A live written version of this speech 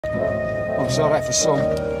I'm sorry for some.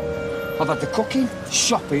 I've had the cooking,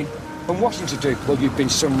 shopping and washing to do while you've been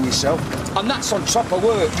sunning yourself. And that's on top of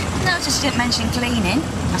work. Notice you didn't mention cleaning.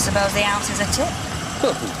 I suppose the house is a tip.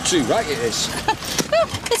 Oh, too right it is. Well,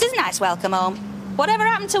 this is a nice welcome home. Whatever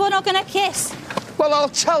happened to a hug and a kiss? Well, I'll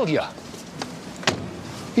tell you.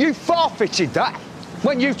 You forfeited that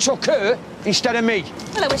when you took her instead of me.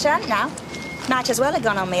 Well, I wish I hadn't now. Might as well have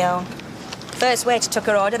gone on my own. First waiter took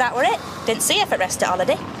her order, that were it. Didn't see her for rest at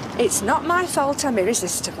holiday. It's not my fault I'm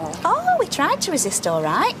irresistible. Oh, we tried to resist all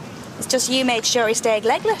right. It's just you made sure he stayed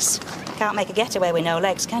legless. Can't make a getaway with no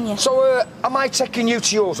legs, can you? So, am I taking you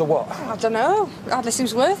to yours or what? I don't know. Hardly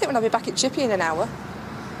seems worth it when I'll be back at Chippy in an hour.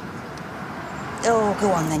 Oh,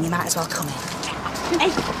 go on then, you might as well come in. Hey,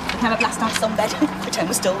 we can have a blast on sunbed. Pretend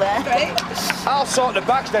we're still there. Great. I'll sort the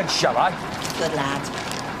bags then, shall I? Good lad.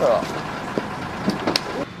 Oh.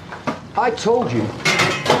 I told you,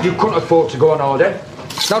 you couldn't afford to go on holiday.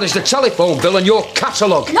 Now there's the telephone bill and your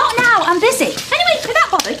catalogue. Not now, I'm busy. Anyway, if you're that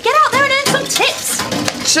bothered, get out there and earn some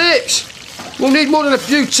tips. Tips? We'll need more than a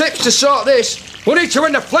few tips to sort this. We need to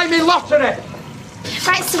win the flaming lottery.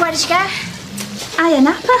 Right, so where did you go? Hiya,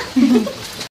 Napa.